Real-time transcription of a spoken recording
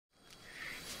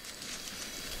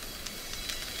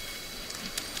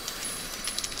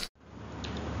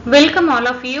Welcome all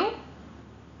of you.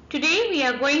 Today we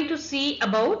are going to see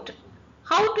about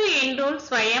how to enroll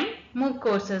SWAMYA MOOC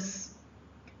courses.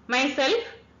 Myself,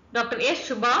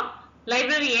 Dr.S.Subha,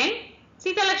 librarian,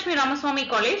 Seethalakshmi Ramaswamy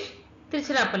College,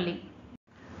 Tiruchirappalli.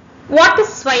 What is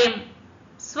SWAMYA?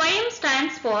 SWAMYA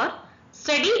stands for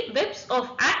Study Webs of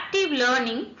Active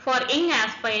Learning for Young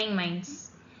Aspiring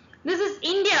Minds. This is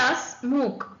India's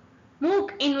MOOC.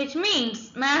 MOOC in which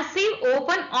means Massive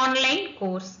Open Online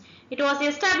Course. It was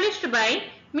established by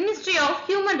Ministry of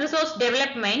Human Resource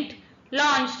Development,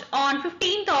 launched on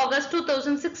 15th August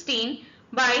 2016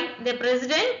 by the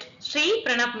President Sri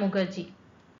Pranab Mukherjee.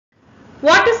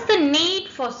 What is the need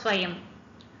for SWAMYA?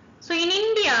 So in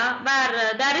India,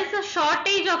 where there is a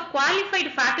shortage of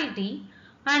qualified faculty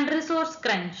and resource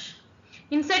crunch,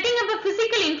 in setting up a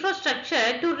physical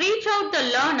infrastructure to reach out the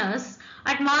learners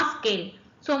at mass scale,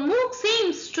 so MOOC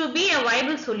seems to be a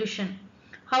viable solution.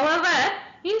 However,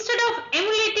 instead of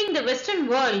emulating the Western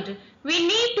world, we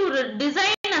need to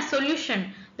design a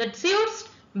solution that suits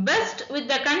best with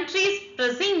the country's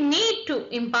pressing need to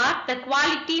impart the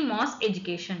quality mass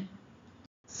education.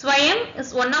 SWAMYA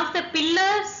is one of the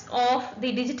pillars of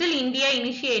the Digital India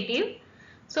initiative.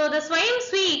 So the SWAMYA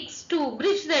seeks to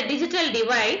bridge the digital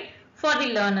divide for the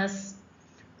learners.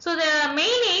 So the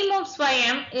main aim of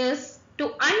SWAMYA is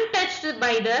to untouched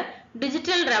by the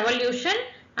digital revolution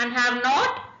and have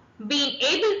not been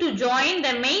able to join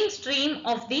the mainstream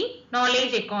of the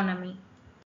knowledge economy.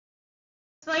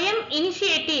 SWAMYA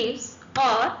initiatives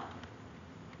are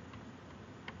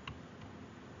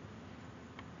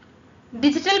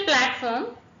digital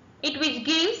platform, it which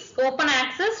gives open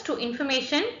access to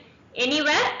information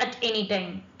anywhere at any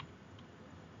time,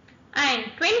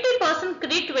 and 20%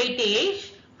 credit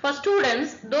weightage for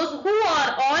students, those who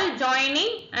are all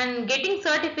joining and getting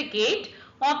certificate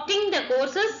opting the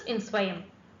courses in SWAMYA,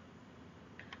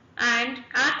 and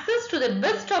access to the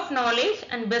best of knowledge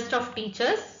and best of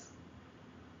teachers.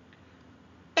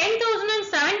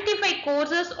 10,075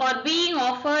 courses are being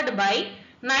offered by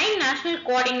 9 national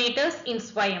coordinators in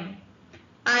SWAMYA.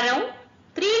 Around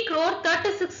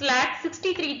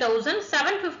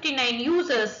 3,36,63,759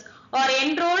 users are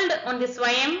enrolled on the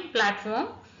SWAMYA platform,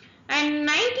 and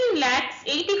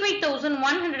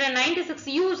 19,85,196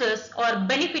 users are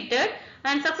benefited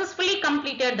and successfully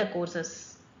completed the courses.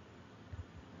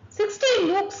 60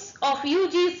 MOOCs of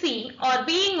UGC are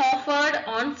being offered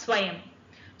on SWAMYA.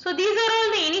 So these are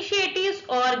all the initiatives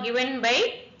are given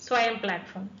by SWAMYA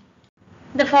platform.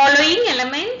 The following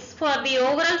elements for the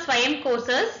overall SWAMYA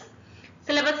courses: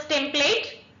 syllabus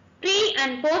template, pre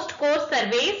and post course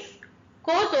surveys,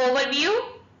 course overview,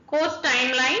 course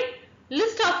timeline,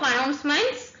 list of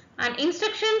announcements and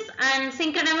instructions, and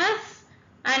synchronous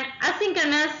and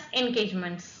asynchronous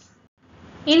engagements.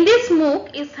 In this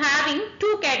MOOC is having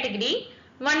two categories.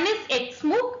 One is X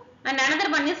MOOC and another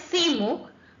one is C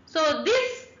MOOC. So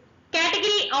this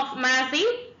category of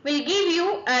massive will give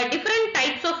you different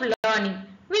types of learning.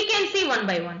 We can see one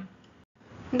by one.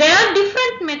 There are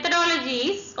different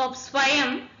methodologies of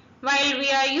SWAMYA. While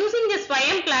we are using the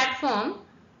SWAMYA platform,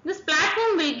 this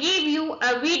platform will give you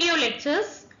a video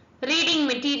lectures, reading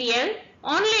material,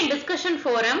 online discussion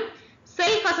forum,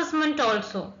 self-assessment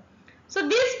also. So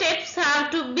these steps have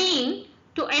to be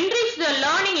to enrich the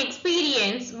learning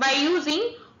experience by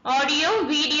using audio,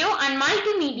 video and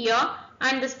multimedia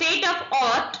and the state of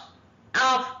art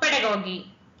of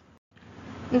pedagogy.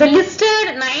 The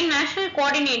listed 9 national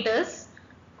coordinators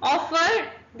offer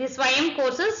the SWAMYA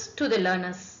courses to the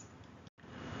learners.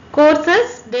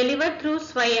 Courses delivered through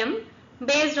SWAMYA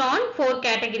based on 4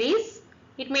 categories.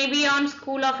 It may be on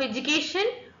school of education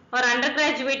or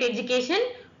undergraduate education,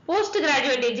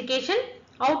 postgraduate education,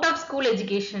 out of school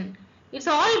education. It's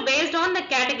all based on the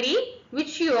category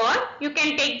which you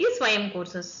can take the SWAMYA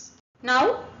courses.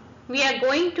 Now we are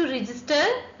going to register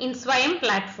in SWAMYA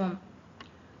platform.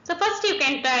 So first you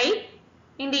can type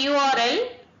in the URL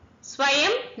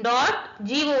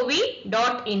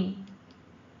swayam.gov.in.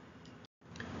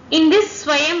 In this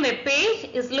SWAMYA web page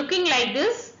is looking like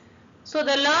this. So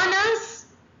the learners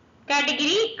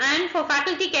category and for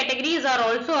faculty categories are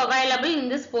also available in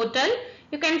this portal.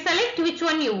 You can select which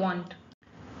one you want.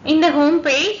 In the home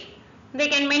page, they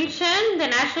can mention the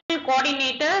national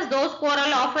coordinators, those who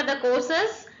all offer the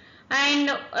courses,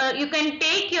 and you can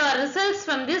take your results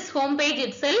from this home page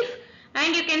itself,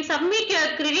 and you can submit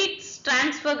your credits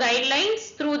transfer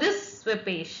guidelines through this web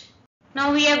page.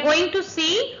 Now we are going to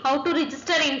see how to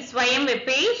register in SWAMYA web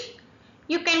page.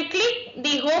 You can click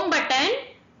the home button,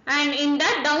 and in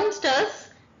that downstairs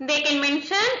they can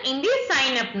mention in the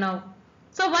sign up now.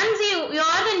 So once you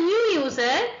are the new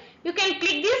user, you can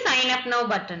click the sign up now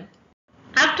button.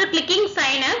 After clicking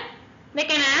sign up, they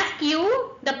can ask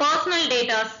you the personal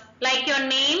data like your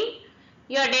name,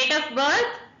 your date of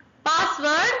birth,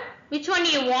 password, which one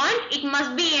you want. It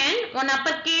must be in one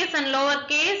uppercase and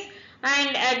lowercase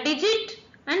and a digit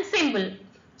and symbol.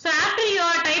 So after you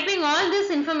are typing all these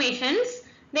informations,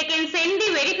 they can send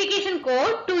the verification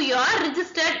code to your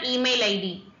registered email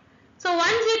ID. So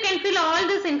once you can fill all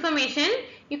this information,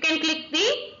 you can click the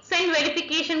send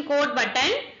verification code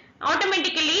button.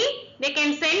 Automatically they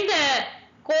can send the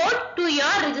code to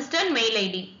your registered mail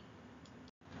ID.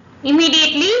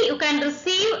 Immediately you can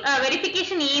receive a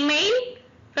verification email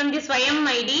from the SWAMYA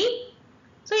ID.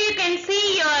 So you can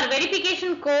see your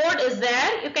verification code is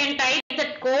there. You can type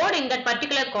that code in that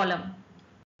particular column.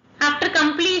 After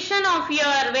completion of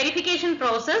your verification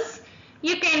process,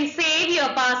 you can save your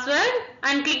password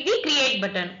and click the create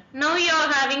button. Now you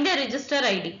are having the register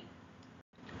ID.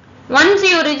 Once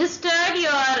you registered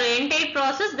your entire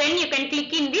process, then you can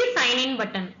click in the sign in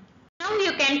button. Now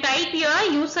you can type your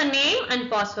username and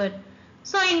password.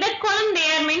 So in that column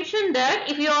they are mentioned that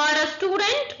if you are a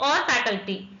student or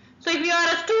faculty. So if you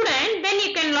are a student, then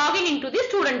you can log in into the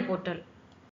student portal.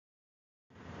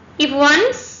 If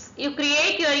once you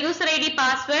create your user ID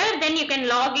password, then you can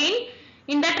log in.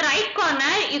 In that right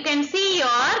corner, you can see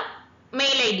your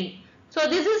mail ID. So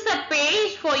this is a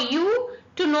page for you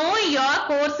to know your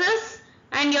courses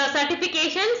and your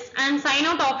certifications, and sign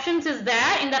out options is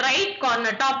there in the right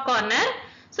corner, top corner.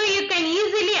 So you can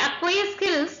easily acquire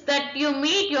skills that you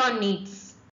meet your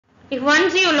needs. If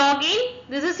once you log in,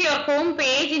 this is your home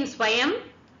page in SWAMYA.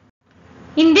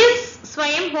 In this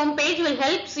SWAMYA home page will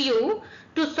helps you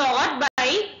to sort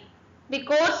by the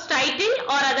course title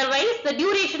or otherwise the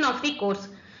duration of the course.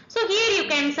 So here you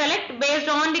can select based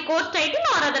on the course title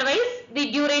or otherwise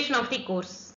the duration of the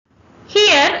course.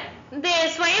 Here the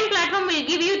SWAMYA platform will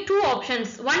give you two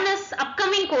options. One is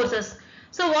upcoming courses.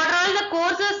 So what all the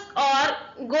courses are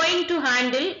going to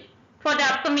handle for the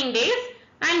upcoming days,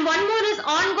 and one more is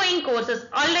ongoing courses.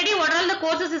 Already what all the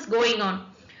courses is going on.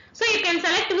 So you can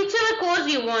select whichever course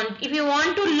you want. If you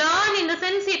want to learn, in the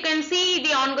sense you can see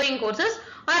the ongoing courses,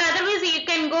 or otherwise you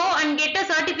can go and get a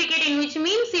certificate, in which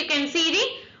means you can see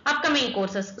the upcoming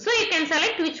courses. So you can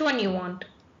select which one you want.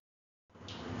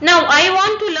 Now I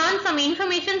want to learn some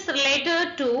information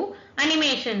related to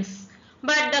animations,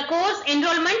 but the course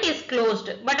enrollment is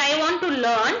closed, but I want to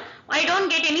learn. I don't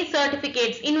get any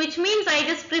certificates, in which means I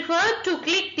just prefer to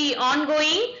click the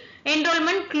ongoing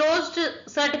enrollment closed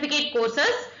certificate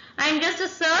courses and just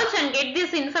search and get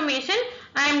this information.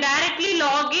 I am directly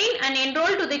log in and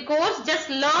enroll to the course, just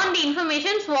learn the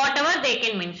informations whatever they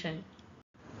can mention.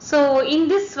 So in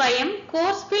this SWAMYA,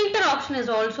 course filter option is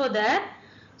also there.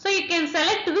 So you can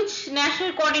select which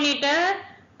national coordinator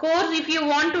course if you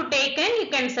want to take, and you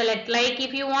can select, like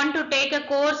if you want to take a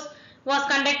course was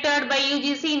conducted by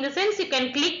UGC, in the sense you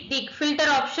can click the filter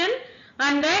option,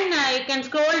 and then you can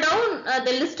scroll down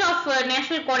the list of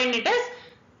national coordinators,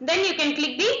 then you can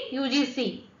click the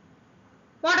UGC.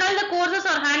 What all the courses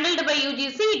are handled by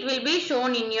UGC, it will be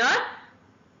shown in your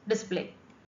display.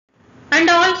 And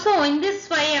also in this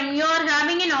SWAMYA, you are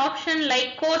having an option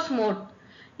like course mode.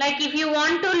 Like if you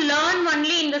want to learn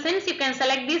only, in the sense you can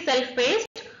select the self-paced,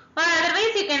 or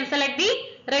otherwise you can select the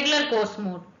regular course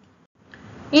mode.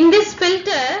 In this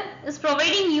filter is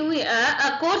providing you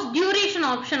a course duration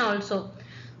option also.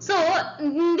 So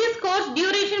in this course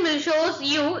duration will shows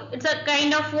you it's a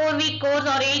kind of 4-week course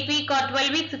or 8-week or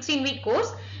 12-week, 16-week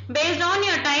course. Based on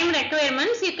your time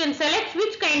requirements, you can select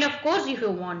which kind of course if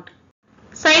you want.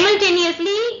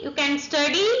 Simultaneously, you can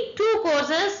study 2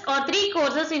 courses or 3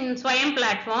 courses in SWAMYA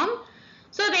platform.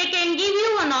 So they can give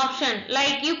you an option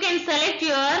like you can select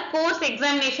your course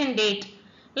examination date.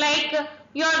 Like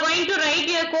you are going to write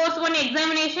your course 1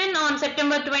 examination on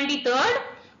September 23rd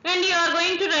and you are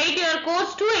going to write your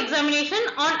course 2 examination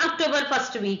on October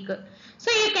 1st week.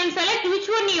 So you can select which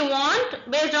one you want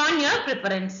based on your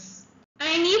preference.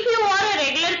 And if you are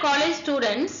a regular college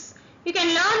students, you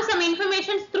can learn some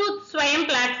information through SWAMYA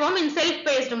platform in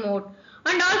self-paced mode.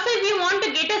 And also if you want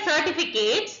to get a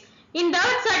certificates, in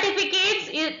that certificates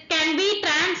it can be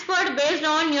transferred based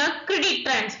on your credit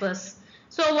transfers.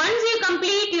 So once you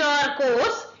complete your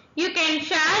course, you can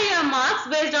share your marks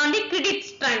based on the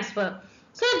credit transfer.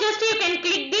 So just you can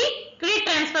click the credit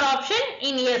transfer option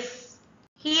in yes.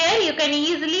 Here you can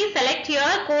easily select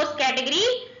your course category,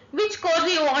 which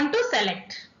course you want to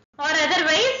select. Or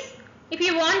otherwise, if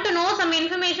you want to know some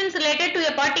information related to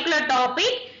a particular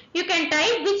topic, you can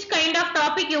type which kind of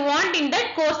topic you want in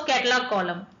that course catalog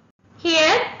column.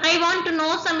 Here I want to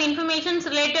know some information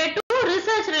related to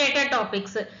research related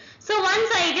topics. So once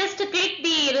I just click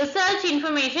the research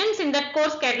informations in that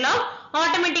course catalog,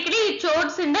 automatically it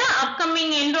shows in the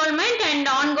upcoming enrollment and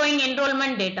ongoing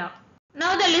enrollment data.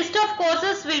 Now the list of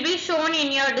courses will be shown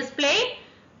in your display.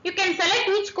 You can select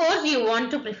which course you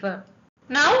want to prefer.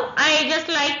 Now I just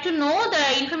like to know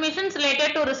the information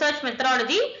related to research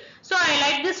methodology. So I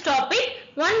like this topic.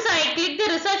 Once I click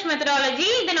the research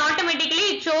methodology, then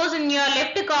automatically it shows in your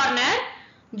left corner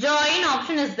join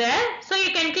option is there. So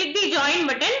you can click the join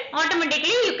button.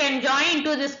 Automatically you can join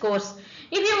into this course.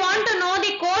 If you want to know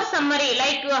the course summary,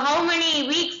 like how many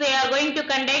weeks they are going to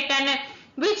conduct and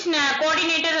which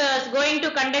coordinator is going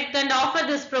to conduct and offer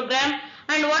this program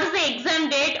and what is the exam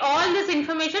date, all these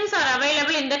informations are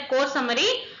available in that course summary,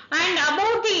 and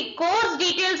about the course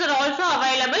details are also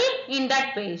available in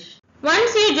that page.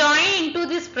 Once you join into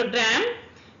this program,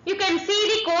 you can see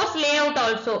the course layout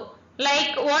also,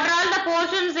 like what are all the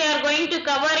portions they are going to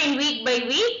cover in week by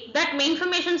week. That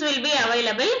informations will be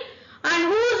available, and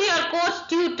who is your course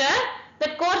tutor.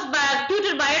 That course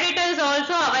tutor biodata is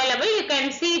also available. You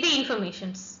can see the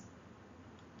informations.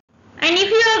 And if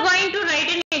you are going to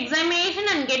write an examination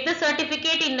and get the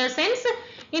certificate, in the sense,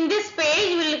 in this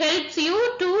page will help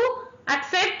you to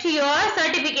accept your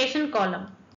certification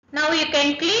column. Now you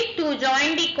can click to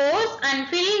join the course and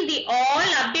fill the all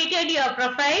updated your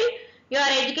profile, your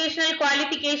educational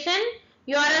qualification,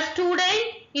 you are a student,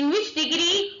 in which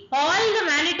degree, all the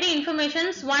mandatory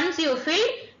informations once you fill,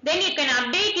 then you can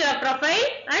update your profile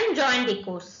and join the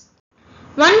course.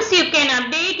 Once you can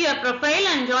update your profile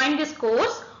and join this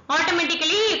course,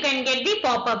 automatically you can get the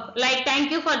pop-up like thank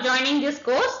you for joining this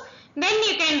course. Then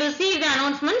you can receive the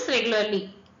announcements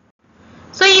regularly.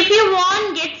 So if you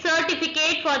want get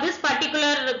certificate for this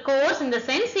particular course, in the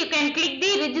sense, you can click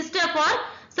the register for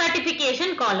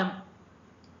certification column.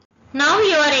 Now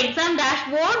your exam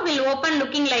dashboard will open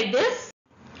looking like this.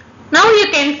 Now you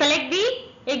can select the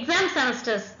exam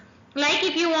semesters. Like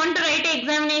if you want to write an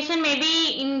examination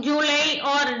maybe in July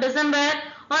or December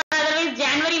or otherwise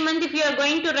January month, if you are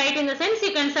going to write, in the sense,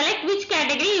 you can select which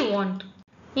category you want.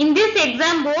 In this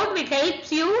exam board, which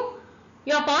helps you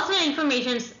your personal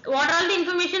informations. What all the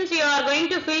informations you are going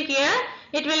to fill here,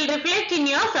 it will reflect in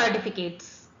your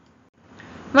certificates.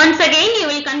 Once again, you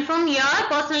will confirm your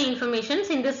personal informations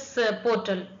in this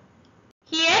portal.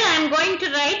 Here I am going to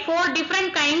write 4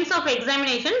 different kinds of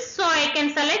examinations. So I can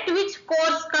select which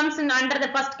course comes in under the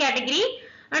first category,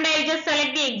 and I just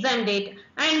select the exam date,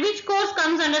 and which course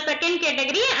comes under second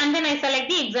category, and then I select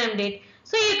the exam date.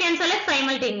 So you can select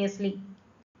simultaneously.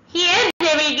 Here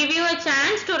they will give you a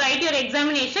chance to write your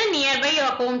examination nearby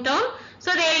your hometown.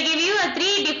 So they will give you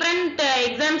 3 different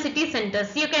exam city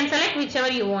centers. You can select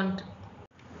whichever you want.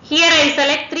 Here I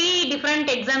select 3 different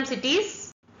exam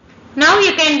cities. Now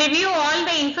you can review all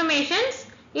the informations.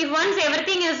 If once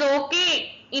everything is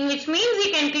okay, in which means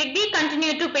you can click the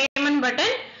continue to payment button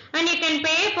and you can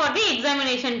pay for the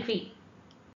examination fee.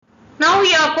 Now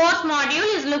your course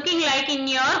module is looking like in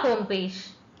your home page.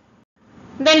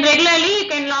 Then regularly you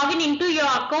can log in into your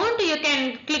account. You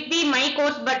can click the my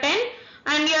course button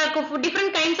and your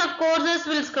different kinds of courses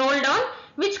will scroll down.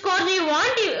 Which course you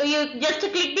want, you just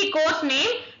click the course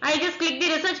name. I just click the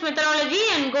research methodology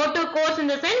and go to course, in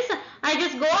the sense, I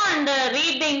just go and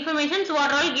read the informations what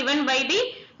are all given by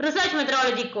the research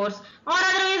methodology course. Or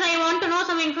otherwise I want to know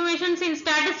some information in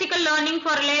statistical learning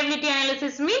for reliability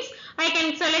analysis, means I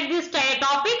can select this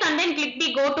topic and then click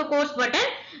the go to course button.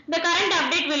 The current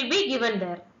update will be given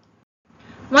there.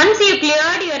 Once you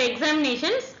cleared your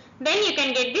examinations, then you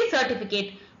can get the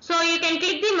certificate. So you can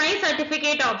click the my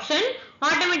certificate option.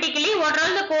 Automatically what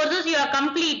all the courses you have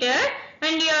completed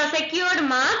and your secured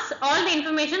marks, all the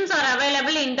informations are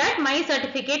available in that my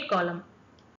certificate column.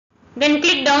 Then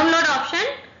click download option.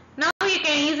 Now you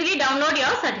can easily download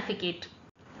your certificate.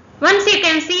 Once you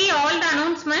can see all the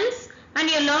announcements and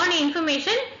you learn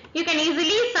information, you can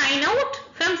easily sign out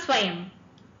from SWAMYA.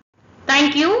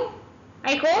 Thank you.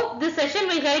 I hope this session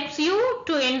will help you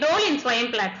to enroll in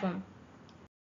SWAMYA platform.